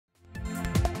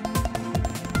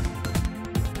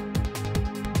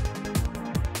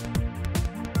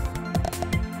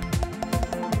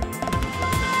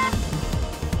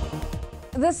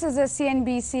This is a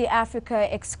CNBC Africa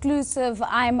exclusive.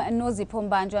 I'm Nozipho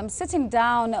Mbanjwa. I'm sitting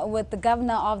down with the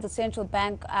Governor of the Central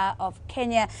Bank of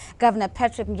Kenya, Governor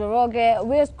Patrick Njoroge.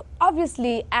 We're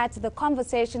obviously at the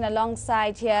conversation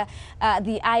alongside here,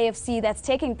 the IFC that's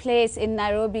taking place in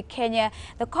Nairobi, Kenya.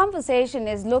 The conversation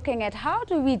is looking at how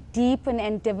do we deepen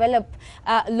and develop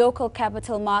local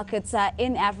capital markets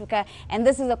in Africa. And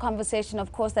this is a conversation,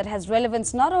 of course, that has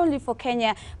relevance not only for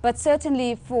Kenya, but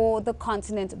certainly for the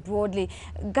continent broadly.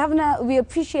 Governor, we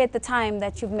appreciate the time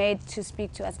that you've made to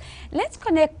speak to us. Let's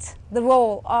connect the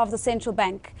role of the central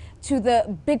bank to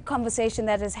the big conversation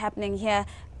that is happening here,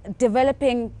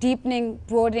 developing, deepening,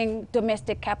 broadening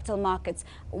domestic capital markets.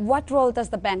 What role does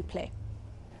the bank play?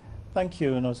 Thank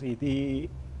you, Nozi. The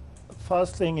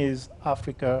first thing is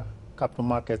Africa capital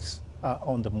markets are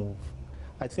on the move.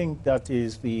 I think that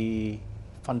is the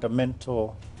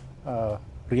fundamental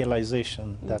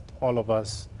realization that all of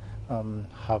us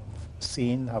have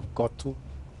seen, have got to.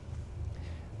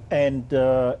 And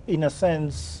in a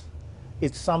sense,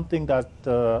 it's something that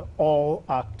all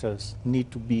actors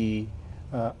need to be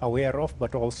aware of,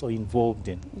 but also involved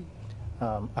in,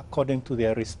 according to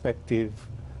their respective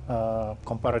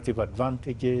comparative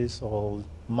advantages or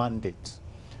mandates.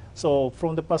 So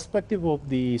from the perspective of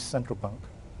the central bank,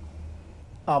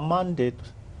 our mandate,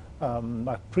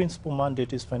 our principal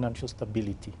mandate is financial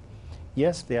stability.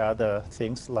 Yes, there are other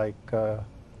things like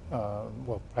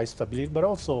well, price stability, but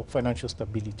also financial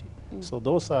stability. So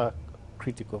those are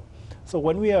critical. So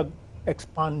when we are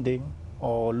expanding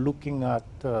or looking at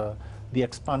the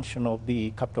expansion of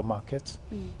the capital markets,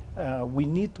 we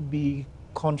need to be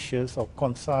conscious or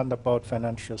concerned about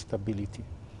financial stability.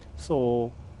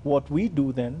 So what we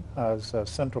do then as a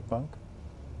central bank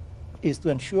is to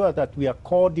ensure that we are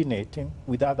coordinating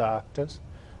with other actors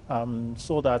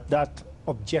so that that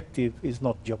objective is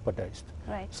not jeopardized.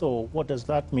 Right. So what does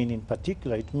that mean in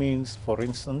particular? It means, for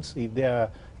instance, if there are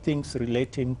things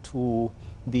relating to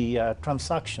the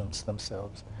transactions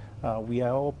themselves, we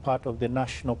are all part of the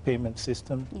national payment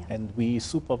system, and we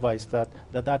supervise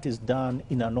that is done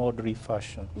in an orderly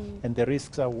fashion, and the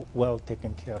risks are well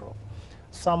taken care of.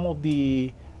 Some of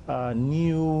the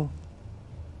new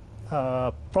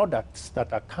products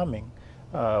that are coming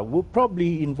will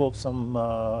probably involve some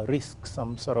risk,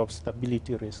 some sort of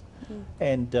stability risk.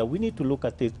 And we need to look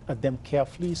at them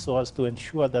carefully so as to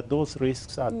ensure that those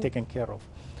risks are taken care of.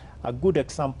 A good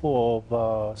example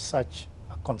of such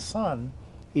a concern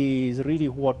is really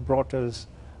what brought us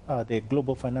the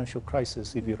global financial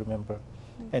crisis, if you remember.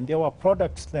 And there were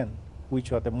products then,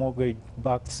 which are the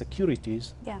mortgage-backed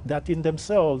securities, that in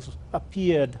themselves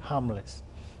appeared harmless.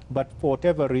 But for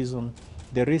whatever reason,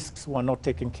 the risks were not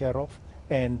taken care of,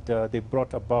 and they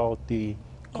brought about the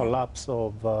collapse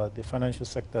of the financial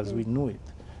sector as we knew it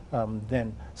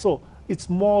then. So it's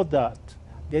more that.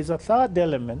 There's a third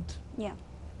element,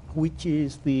 which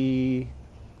is the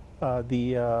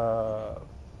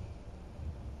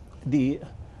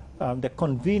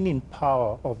convening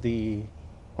power of the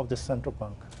central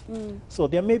bank. So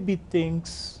there may be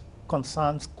things,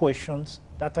 concerns, questions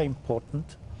that are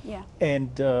important.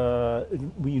 And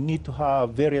we need to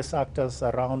have various actors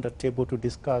around the table to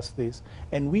discuss this,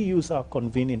 and we use our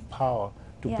convening power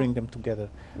to bring them together.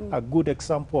 A good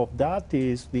example of that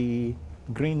is the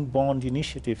Green Bond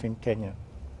Initiative in Kenya,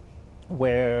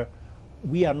 where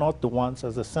we are not the ones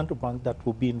as a central bank that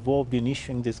will be involved in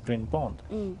issuing this green bond,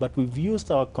 but we've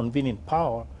used our convening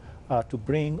power to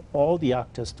bring all the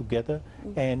actors together,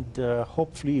 and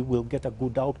hopefully we'll get a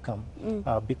good outcome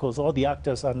because all the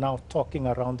actors are now talking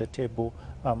around the table,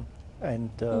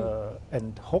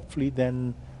 and hopefully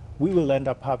then we will end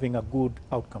up having a good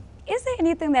outcome. Is there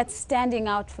anything that's standing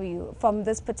out for you from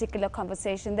this particular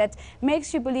conversation that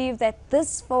makes you believe that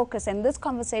this focus and this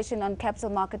conversation on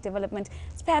capital market development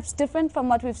is perhaps different from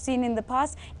what we've seen in the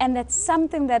past, and that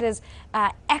something that is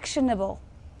actionable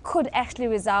could actually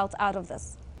result out of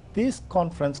this? This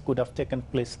conference could have taken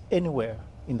place anywhere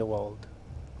in the world.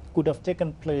 Could have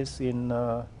taken place in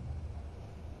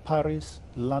Paris,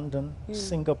 London,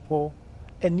 Singapore,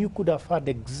 and you could have had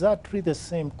exactly the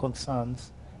same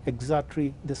concerns,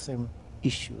 exactly the same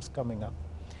issues coming up.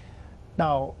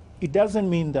 Now, it doesn't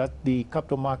mean that the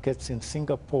capital markets in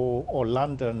Singapore or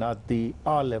London are at the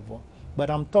R level, but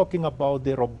I'm talking about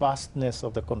the robustness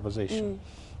of the conversation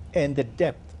and the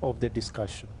depth of the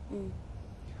discussion.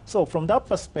 So from that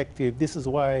perspective, this is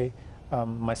why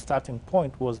my starting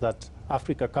point was that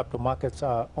Africa capital markets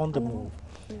are on the move.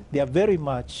 They are very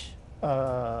much,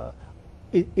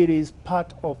 it is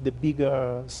part of the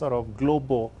bigger sort of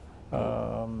global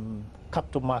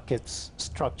capital markets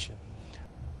structure.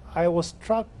 I was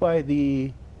struck by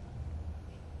the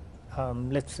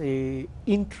let's say,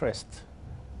 interest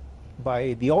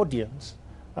by the audience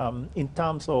in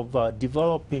terms of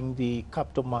developing the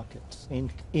capital markets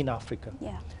in Africa.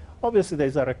 Yeah. Obviously,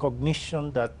 there's a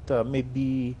recognition that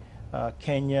maybe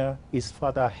Kenya is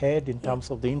further ahead in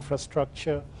terms of the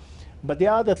infrastructure, but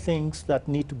there are other things that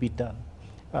need to be done.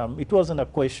 It wasn't a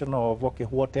question of, okay,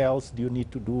 what else do you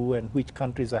need to do and which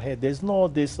countries ahead. There's no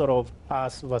this sort of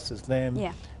us versus them,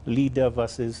 leader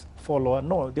versus follower.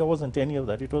 No, there wasn't any of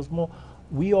that. It was more,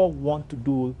 we all want to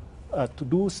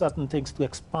do certain things to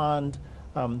expand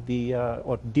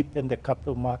or deepen the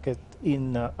capital market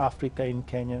in Africa, in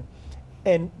Kenya,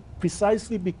 and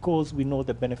precisely because we know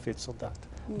the benefits of that.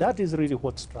 That is really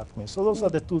what struck me. So those are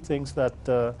the two things that,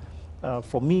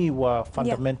 for me, were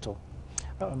fundamental.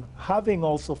 Having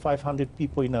also 500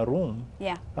 people in a room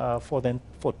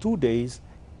for 2 days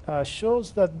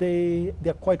shows that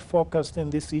they're quite focused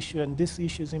in this issue, and this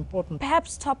issue is important.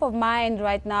 Perhaps top of mind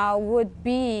right now would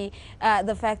be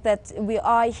the fact that we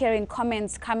are hearing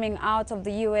comments coming out of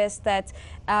the US that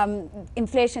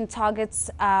inflation targets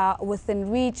are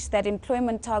within reach, that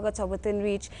employment targets are within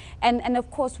reach, and of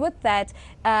course with that,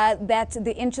 that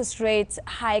the interest rate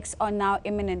hikes are now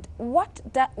imminent. What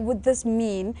would this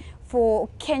mean for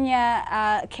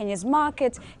Kenya, Kenya's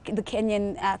market, the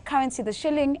Kenyan currency, the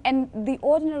shilling, and the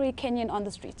ordinary Kenyan on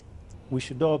the street? We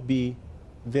should all be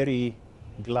very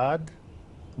glad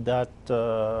that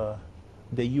the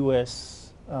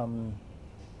US and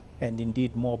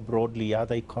indeed more broadly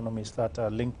other economies that are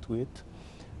linked to it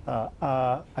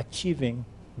are achieving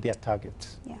their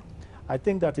targets. Yeah. I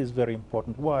think that is very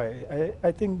important. Why?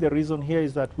 I think the reason here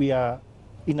is that we are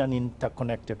in an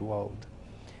interconnected world.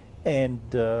 And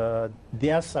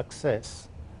their success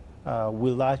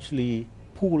will actually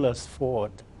pull us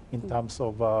forward in terms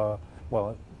of,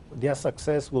 well, their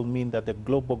success will mean that the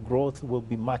global growth will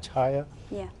be much higher,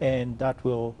 and that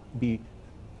will be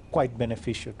quite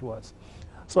beneficial to us.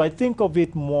 So I think of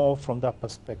it more from that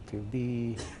perspective,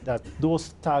 that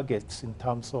those targets in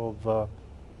terms of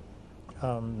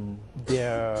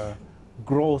their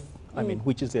growth, I mean,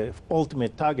 which is the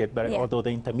ultimate target, but although the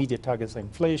intermediate targets are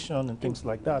inflation and things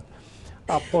like that,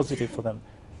 are positive for them.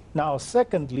 Now,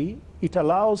 secondly, it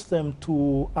allows them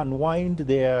to unwind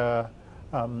their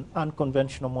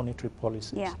unconventional monetary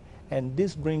policies. And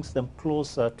this brings them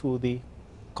closer to the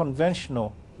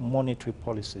conventional monetary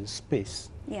policies space.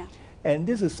 And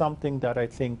this is something that I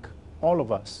think all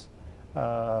of us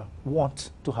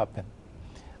want to happen.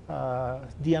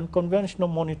 The unconventional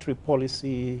monetary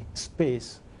policy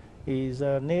space is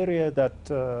an area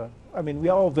that, I mean, we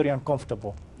are all very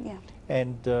uncomfortable.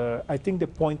 And I think the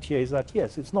point here is that,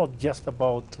 yes, it's not just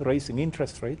about raising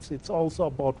interest rates, it's also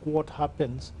about what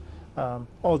happens,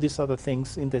 all these other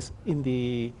things in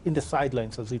the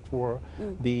sidelines, as it were,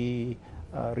 the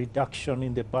reduction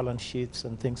in the balance sheets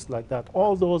and things like that.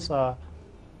 All those are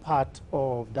part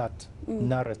of that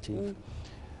narrative.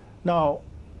 Now,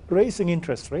 raising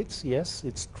interest rates, yes,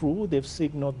 it's true. They've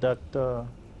signaled that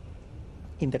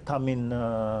in the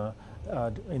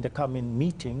coming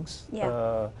meetings,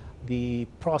 the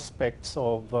prospects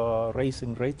of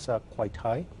raising rates are quite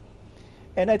high,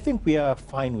 and I think we are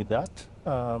fine with that.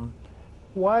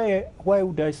 Why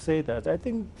would I say that? I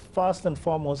think first and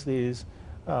foremost is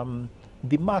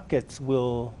the markets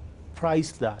will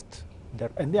price that,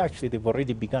 and they've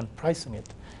already begun pricing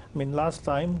it. I mean, last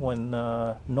time when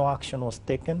no action was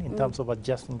taken in terms of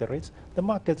adjusting the rates, the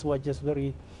markets were just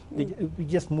we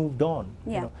just moved on.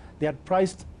 You know, they had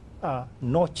priced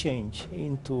no change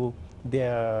into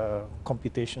their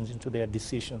computations, into their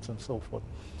decisions and so forth.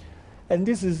 And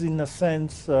this is, in a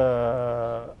sense,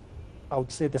 I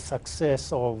would say the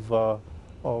success of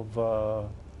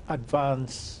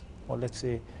advance, or let's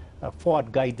say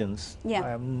forward guidance. I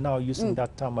am now using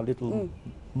that term a little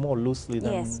more loosely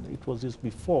than it was used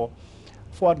before.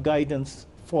 Forward guidance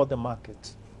for the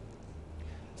markets.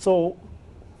 So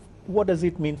what does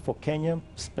it mean for Kenya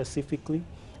specifically?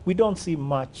 We don't see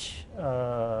much,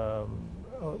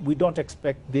 we don't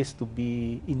expect this to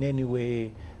be in any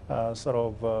way sort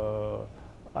of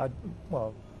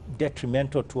well,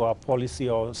 detrimental to our policy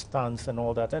or stance and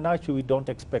all that. And actually we don't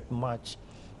expect much,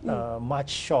 much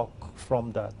shock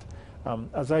from that.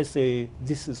 As I say,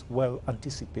 this is well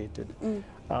anticipated.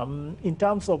 In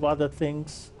terms of other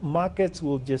things, markets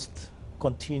will just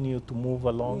continue to move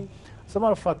along. As a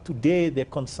matter of fact, today the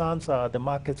concerns are the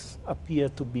markets appear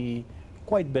to be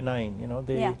quite benign. You know,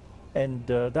 and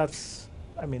that's,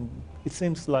 I mean, it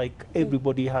seems like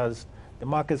everybody has, the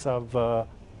markets have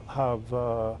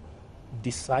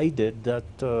decided that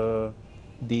the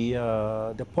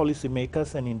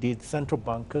policymakers and indeed central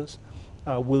bankers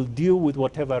will deal with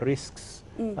whatever risks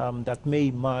that may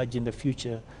emerge in the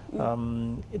future.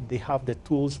 They have the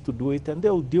tools to do it, and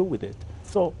they'll deal with it.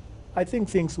 So I think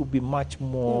things will be much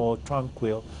more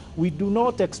tranquil. We do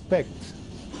not expect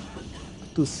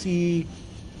to see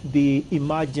the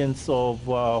emergence of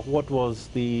what was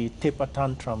the taper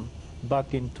tantrum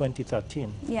back in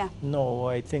 2013. Yeah. No,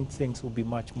 I think things will be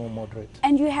much more moderate.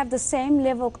 And you have the same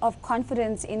level of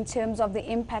confidence in terms of the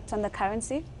impact on the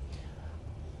currency?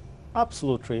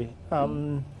 Absolutely.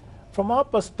 From our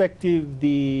perspective,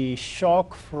 the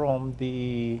shock from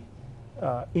the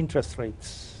interest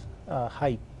rates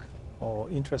hike or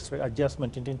interest rate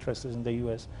adjustment in interest rates in the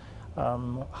U.S.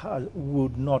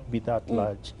 Would not be that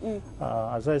large.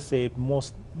 As I say,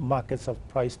 most markets have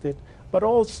priced it, but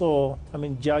also, I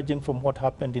mean, judging from what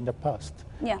happened in the past.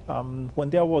 Yeah. When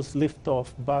there was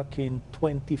liftoff back in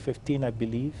 2015, I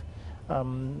believe, I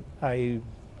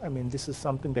mean, this is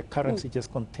something the currency just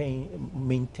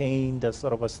maintained as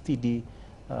sort of a steady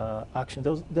action.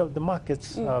 The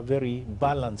markets are very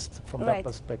balanced from that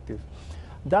perspective.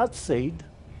 That said,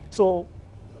 so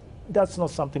that's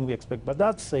not something we expect. But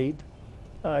that said,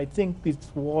 I think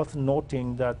it's worth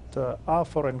noting that our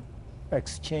foreign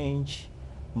exchange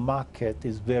market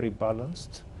is very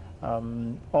balanced.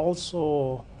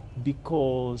 Also,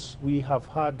 because we have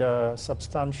had a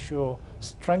substantial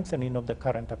strengthening of the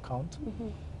current account.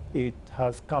 It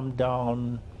has come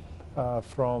down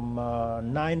from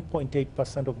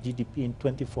 9.8% of GDP in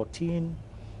 2014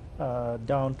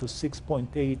 down to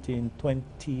 6.8 in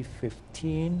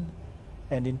 2015.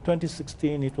 And in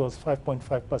 2016, it was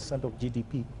 5.5% of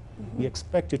GDP. We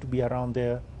expect it to be around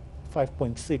there,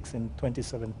 5.6 in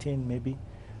 2017 maybe.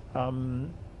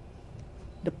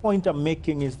 The point I'm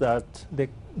making is that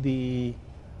the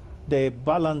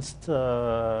balanced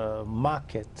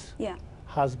market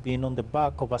has been on the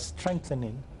back of a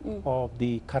strengthening of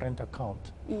the current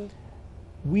account.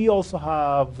 We also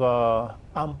have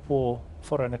ample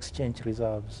foreign exchange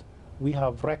reserves. We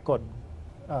have record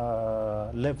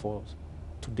levels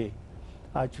today.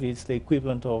 Actually, it's the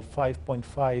equivalent of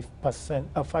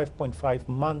 5.5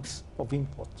 months of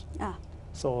imports.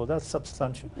 So that's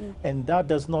substantial. And that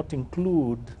does not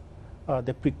include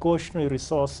the precautionary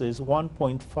resources,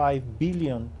 1.5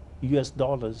 billion US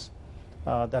dollars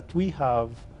that we have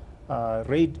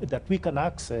that we can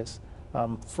access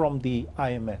from the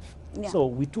IMF. So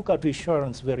we took out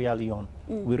insurance very early on.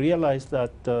 We realized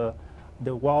that the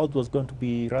world was going to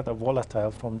be rather volatile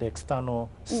from the external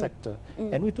sector,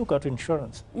 and we took out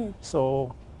insurance.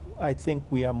 So I think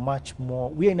we are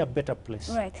we're in a better place.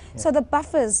 Right. So the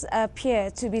buffers appear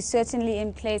to be certainly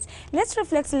in place. Let's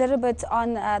reflect a little bit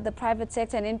on the private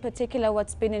sector, and in particular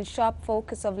what's been in sharp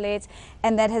focus of late,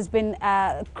 and that has been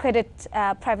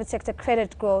private sector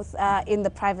credit growth in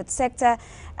the private sector.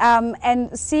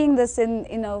 And seeing this in,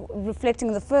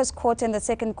 reflecting the first quarter and the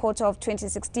second quarter of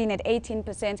 2016 at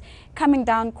 18%, coming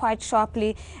down quite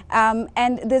sharply.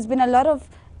 And there's been a lot of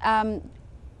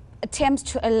attempts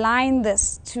to align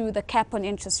this to the cap on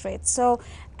interest rates. So,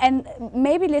 and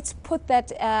maybe let's put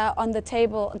that on the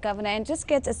table, Governor, and just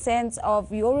get a sense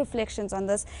of your reflections on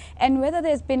this, and whether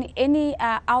there's been any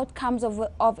outcomes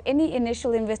of any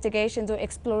initial investigations or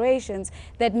explorations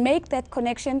that make that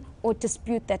connection or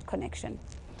dispute that connection.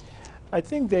 I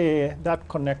think that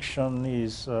connection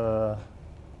is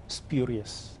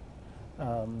spurious.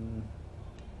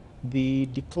 The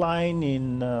decline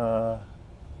in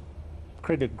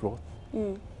credit growth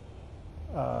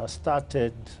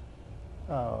started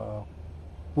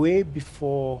way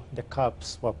before the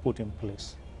caps were put in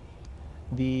place.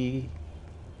 The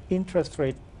interest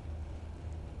rate,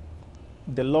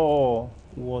 the law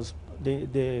was,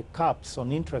 the caps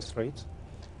on interest rates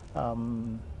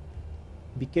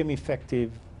became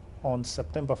effective on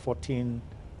September 14,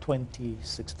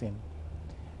 2016.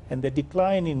 And the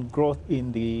decline in growth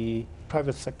in the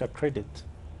private sector credit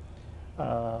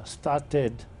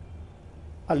started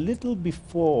a little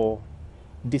before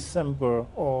December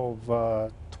of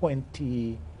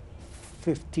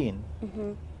 2015.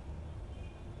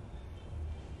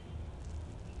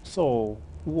 So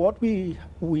what we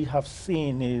have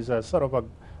seen is a sort of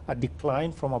a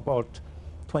decline from about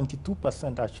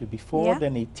 22% actually before,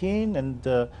 then 18, and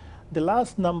the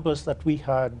last numbers that we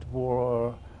had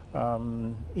were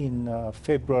in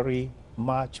February,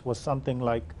 March was something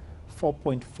like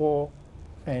 4.4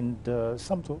 and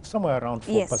somewhere around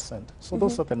 4%. So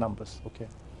those are the numbers, okay.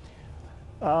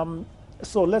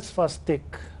 So let's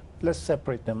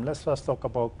separate them. Let's first talk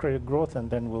about credit growth, and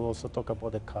then we'll also talk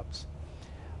about the caps.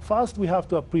 First, we have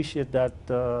to appreciate that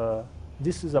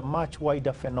this is a much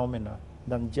wider phenomena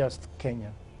than just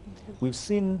Kenya. We've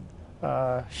seen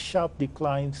sharp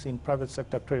declines in private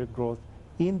sector credit growth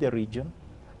in the region,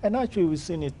 And actually, we've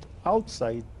seen it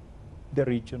outside the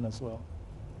region as well.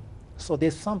 So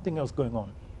there's something else going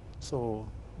on. So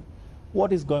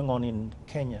what is going on in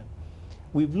Kenya?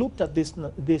 We've looked at this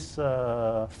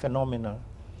phenomena,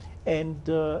 and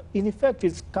in effect,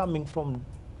 it's coming from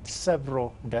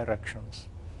several directions.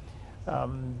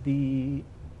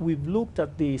 We've looked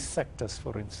at the sectors,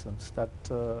 for instance, that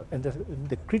and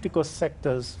the critical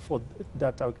sectors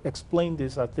that explain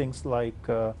this are things like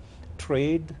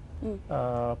trade,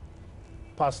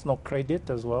 personal credit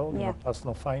as well, you know,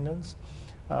 personal finance.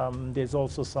 There's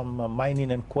also some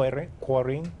mining and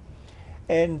quarrying,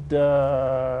 and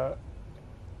a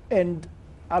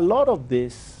lot of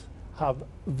this have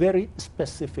very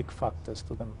specific factors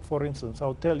to them. For instance,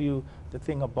 I'll tell you the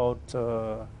thing about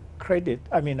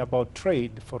about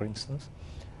trade, for instance.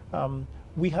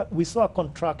 We saw a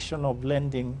contraction of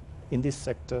lending in this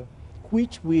sector,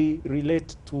 which we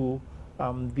relate to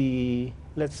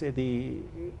let's say the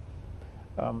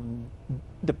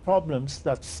problems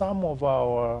that some of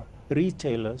our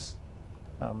retailers,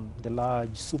 the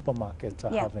large supermarkets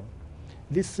are having.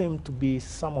 This seemed to be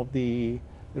some of the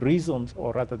reasons,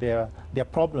 or rather their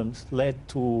problems led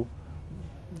to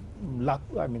lack.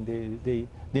 I mean, they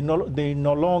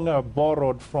no longer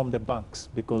borrowed from the banks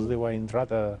because they were in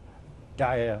rather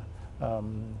dire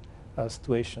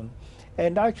situation.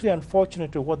 And actually,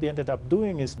 unfortunately, what they ended up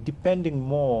doing is depending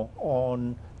more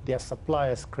on their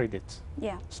suppliers' credits.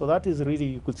 So that is really,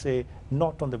 you could say,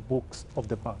 not on the books of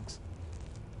the banks.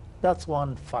 That's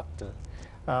one factor.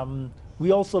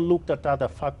 We also looked at other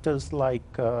factors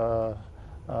like, or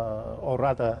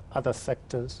rather other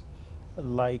sectors,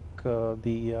 like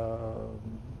the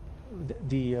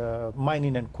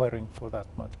mining and quarrying, for that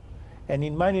matter. And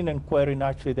in mining and quarrying,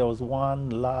 actually, there was one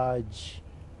large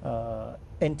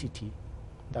entity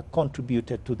that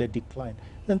contributed to the decline,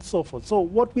 and so forth. So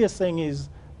what we are saying is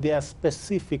there are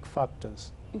specific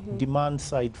factors,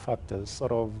 demand-side factors,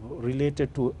 sort of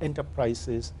related to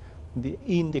enterprises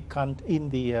in the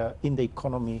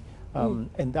economy,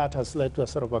 and that has led to a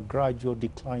sort of a gradual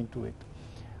decline to it.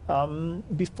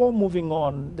 Before moving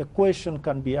on, the question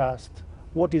can be asked: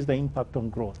 what is the impact on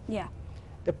growth?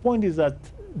 The point is that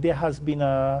there has been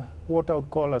what I would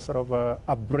call a sort of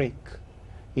a break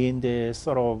in the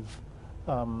sort of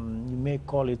you may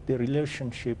call it the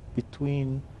relationship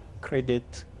between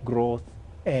credit growth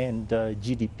and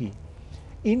GDP.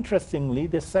 Interestingly,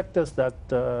 the sectors that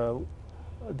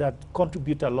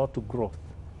contribute a lot to growth,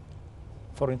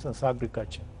 for instance,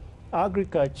 agriculture.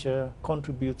 Agriculture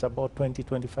contributes about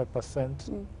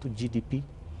 20–25% to GDP,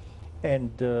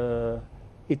 and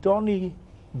it only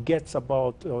gets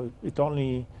about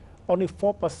only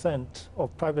 4%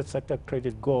 of private sector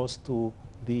credit goes to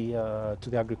the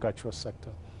agricultural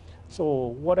sector.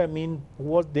 So what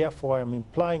therefore I'm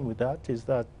implying with that is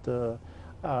that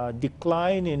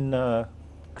decline in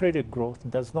credit growth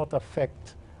does not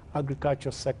affect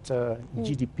agriculture sector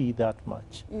GDP that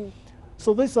much.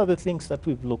 So these are the things that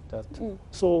we've looked at.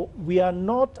 So we are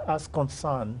not as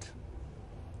concerned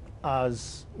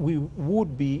as we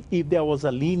would be if there was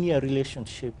a linear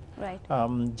relationship,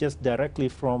 just directly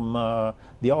from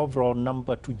the overall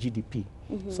number to GDP.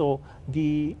 So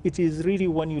it is really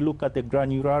when you look at the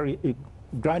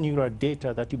granular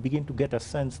data that you begin to get a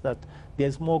sense that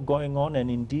there's more going on,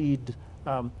 and indeed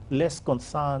less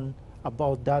concern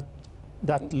about that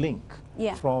link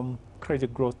from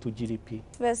credit growth to GDP.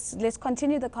 Let's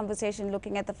continue the conversation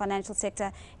looking at the financial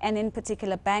sector and in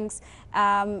particular banks.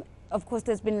 Of course,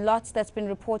 there's been lots that's been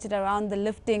reported around the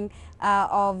lifting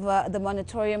of the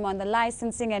moratorium on the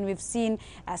licensing, and we've seen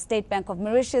State Bank of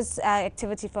Mauritius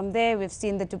activity from there. We've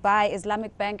seen the Dubai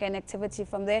Islamic Bank and activity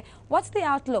from there. What's the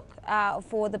outlook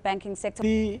for the banking sector?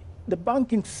 The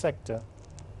banking sector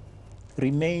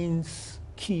remains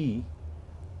key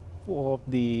for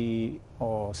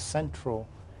or central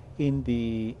in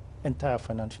the entire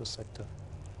financial sector.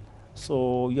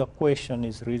 So your question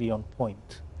is really on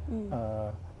point.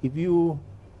 If you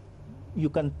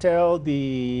can tell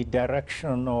the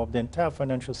direction of the entire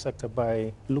financial sector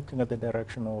by looking at the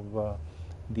direction of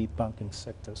the banking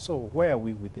sector. So where are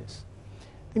we with this?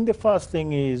 I think the first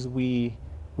thing is we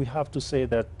have to say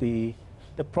that the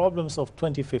problems of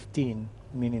 2015,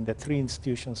 meaning the 3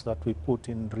 institutions that we put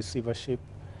in receivership,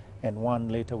 and one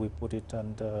later we put it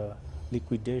under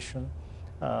liquidation,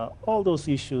 all those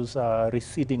issues are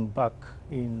receding back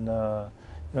in the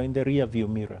rear view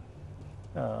mirror.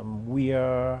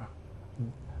 Of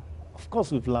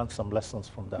course, we've learned some lessons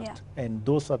from that, and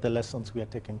those are the lessons we are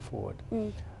taking forward.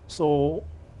 So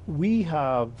we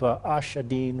have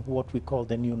ushered in what we call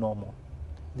the new normal.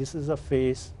 This is a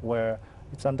phase where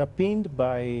it's underpinned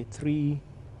by 3,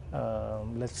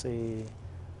 let's say,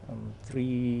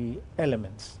 three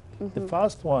elements. The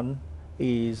first one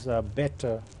is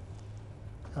better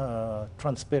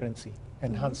transparency,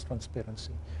 enhanced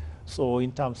transparency. So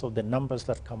in terms of the numbers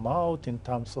that come out, in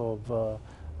terms of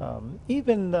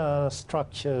even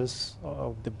structures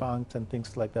of the bank and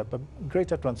things like that, but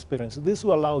greater transparency. This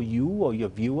will allow you or your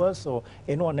viewers or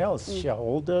anyone else,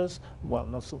 shareholders, well,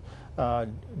 not so,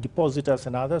 depositors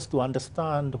and others, to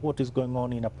understand what is going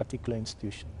on in a particular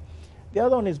institution. The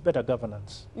other one is better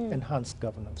governance, enhanced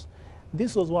governance.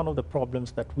 This was one of the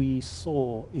problems that we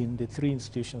saw in the three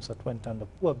institutions that went under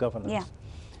poor governance. Yeah.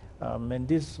 And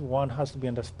this one has to be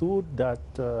understood that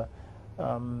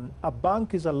a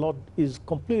bank is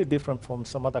completely different from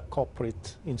some other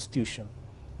corporate institution,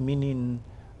 meaning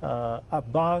a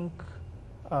bank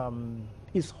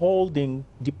is holding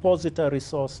depositor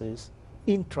resources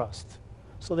in trust.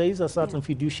 So there is a certain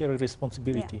fiduciary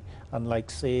responsibility, unlike,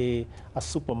 say, a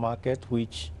supermarket,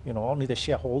 which, you know, only the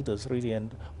shareholders really,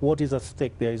 and what is at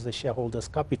stake there is the shareholders'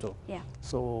 capital. Yeah.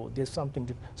 So there's something.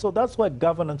 So that's why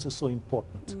governance is so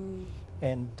important.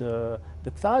 And the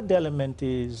third element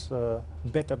is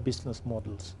better business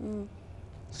models.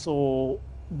 So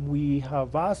we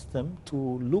have asked them to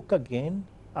look again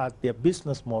at their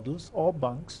business models, all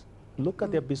banks, look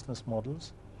at their business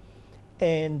models,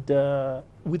 and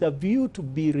with a view to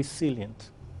be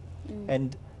resilient.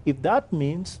 And if that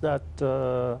means that,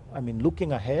 I mean,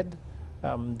 looking ahead,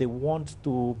 they want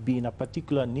to be in a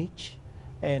particular niche,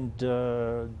 and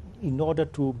in order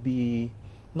to be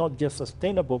not just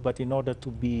sustainable, but in order to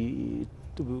be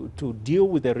to deal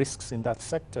with the risks in that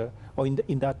sector or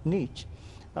in that niche,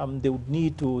 they would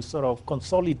need to sort of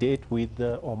consolidate with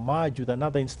or merge with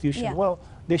another institution. Yeah. Well,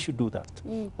 they should do that.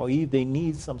 Or if they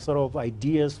need some sort of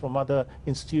ideas from other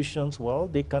institutions, well,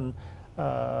 they can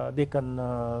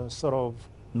sort of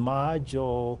merge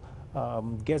or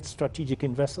get strategic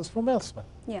investors from elsewhere.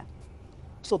 Yeah.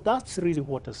 So that's really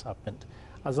what has happened.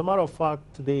 As a matter of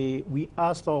fact, we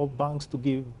asked all banks to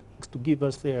give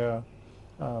us their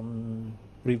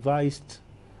revised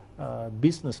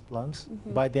business plans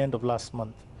by the end of last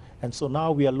month. And so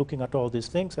now we are looking at all these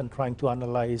things and trying to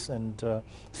analyze and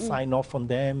sign off on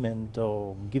them and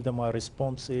give them our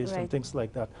responses and things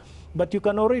like that. But you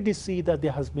can already see that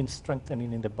there has been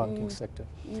strengthening in the banking sector.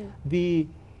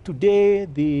 Today,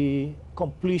 the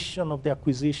completion of the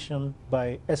acquisition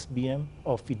by SBM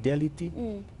of Fidelity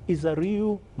is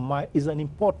an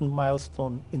important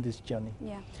milestone in this journey.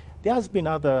 Yeah. There has been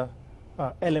other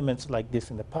elements like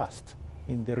this in the past,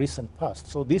 in the recent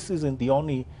past. So this isn't the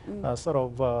only sort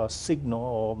of signal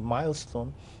or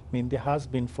milestone. I mean, there has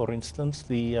been, for instance,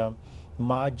 the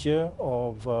merger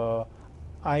of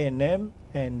I&M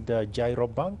and Gyro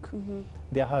Bank.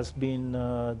 There has been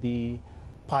the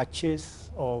purchase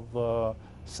of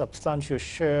substantial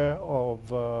share of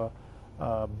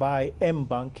by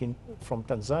M-Bank from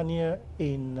Tanzania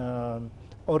in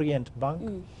Orient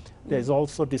Bank. There's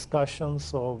also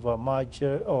discussions of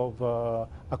merger of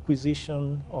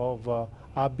acquisition of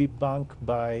Abi Bank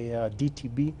by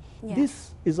DTB. Yeah.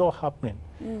 This is all happening,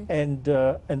 and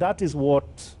that is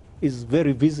what is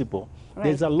very visible. Right.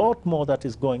 There's a lot more that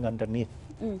is going underneath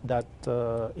that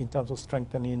in terms of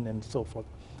strengthening and so forth.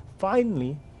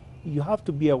 Finally, you have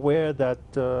to be aware that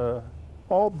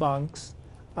all banks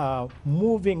are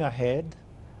moving ahead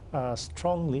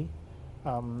strongly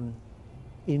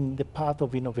in the path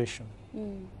of innovation.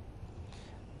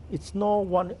 It's not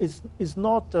well,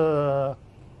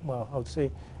 I would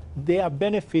say they are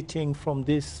benefiting from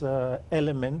this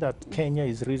element that Kenya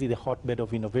is really the hotbed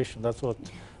of innovation. That's what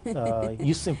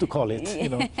you seem to call it, you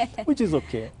know, which is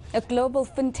okay. A global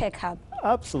fintech hub.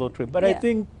 Absolutely, but I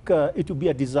think it would be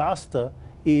a disaster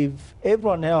if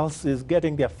everyone else is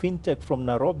getting their fintech from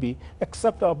Nairobi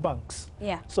except our banks.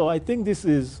 Yeah. So I think this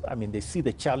is, I mean, they see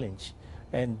the challenge.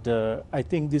 And I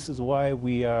think this is why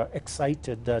we are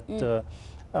excited that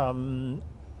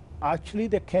actually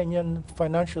the Kenyan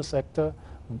financial sector,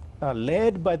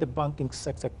 led by the banking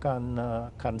sector,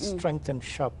 can strengthen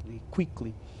sharply,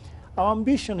 quickly. Our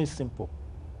ambition is simple.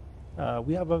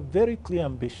 We have a very clear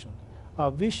ambition.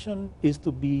 Our vision is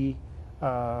to be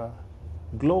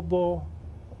global,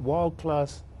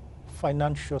 world-class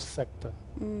financial sector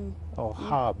or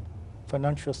hub,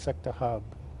 financial sector hub.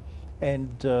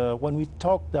 And when we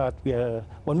talk that,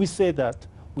 when we say that,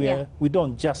 we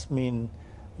don't just mean,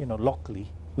 you know,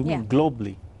 locally. We mean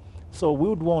globally. So we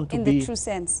would want to be... In the true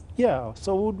sense. Yeah,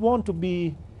 so we would want to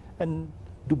be in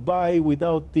Dubai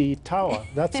without the tower.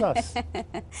 That's us.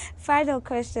 Final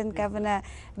question, Governor.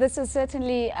 This is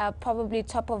certainly probably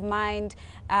top of mind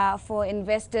for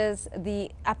investors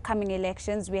the upcoming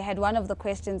elections? We had one of the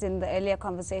questions in the earlier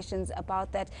conversations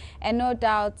about that, and no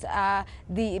doubt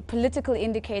the political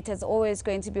indicator is always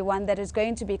going to be one that is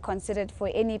going to be considered for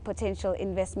any potential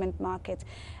investment market.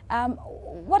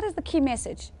 What is the key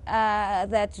message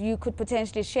that you could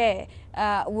potentially share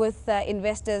with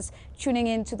investors tuning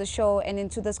into the show and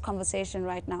into this conversation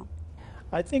right now?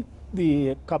 I think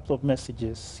a couple of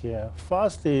messages here.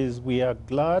 First is we are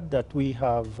glad that we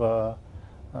are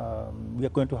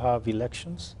going to have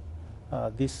elections.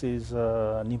 This is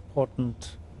an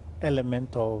important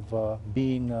element of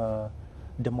being a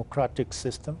democratic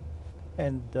system.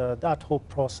 And that whole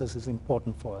process is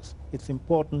important for us. It's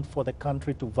important for the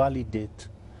country to validate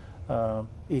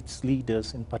its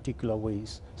leaders in particular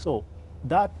ways. So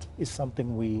that is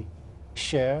something we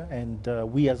share, and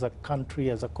we as a country,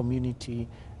 as a community,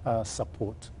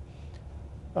 support.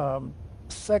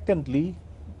 Secondly,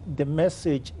 the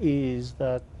message is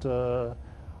that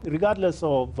regardless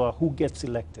of who gets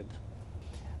elected,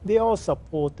 they all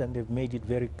support, and they've made it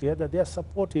very clear that they are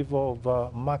supportive of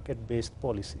market-based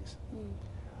policies.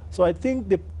 So I think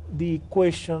the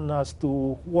question as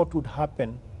to what would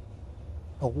happen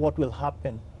or what will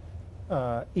happen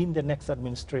in the next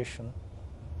administration,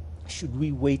 should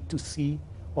we wait to see,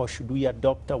 or should we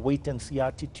adopt a wait-and-see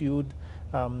attitude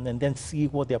and then see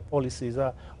what their policies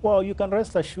are? Well, you can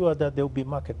rest assured that they will be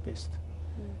market-based.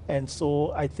 And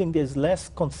so I think there's less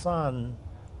concern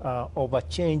of a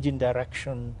change in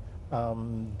direction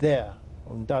there,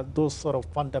 on those sort of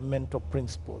fundamental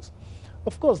principles.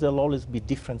 Of course, there'll always be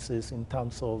differences in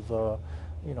terms of,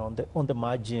 you know, on the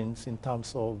margins, in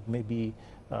terms of maybe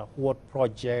what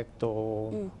project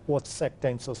or what sector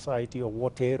in society or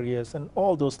what areas and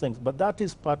all those things. But that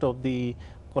is part of the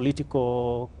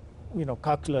political, you know,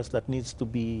 calculus that needs to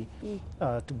be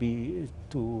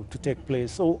to take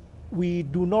place. So we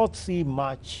do not see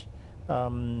much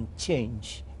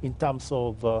change in terms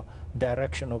of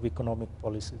direction of economic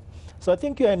policy. So I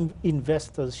think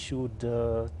investors should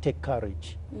take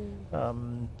courage.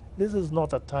 This is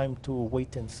not a time to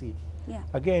wait and see. Yeah.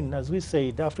 Again, as we say,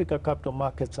 the Africa capital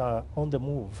markets are on the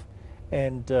move,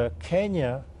 and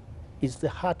Kenya is the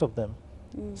heart of them.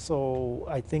 So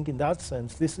I think in that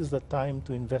sense, this is the time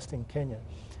to invest in Kenya.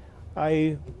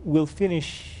 I will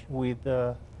finish with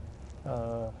a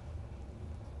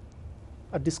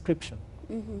description.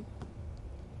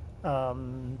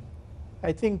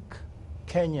 I think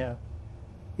Kenya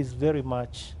is very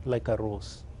much like a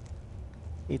rose.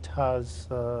 It has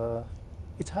a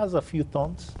few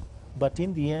thorns, but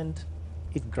in the end,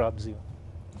 it grabs you.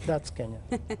 That's Kenya.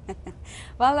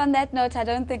 Well, on that note, I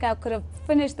don't think I could have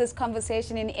finished this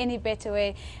conversation in any better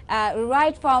way.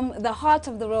 Right from the heart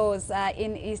of the rose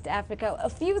in East Africa, a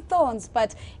few thorns,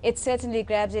 but it certainly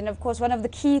grabs you. And of course, one of the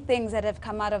key things that have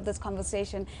come out of this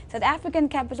conversation is that African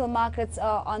capital markets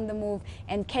are on the move,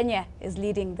 and Kenya is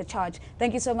leading the charge.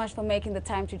 Thank you so much for making the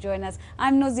time to join us.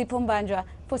 I'm Nozipho Mbanjwa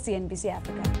for CNBC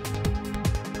Africa.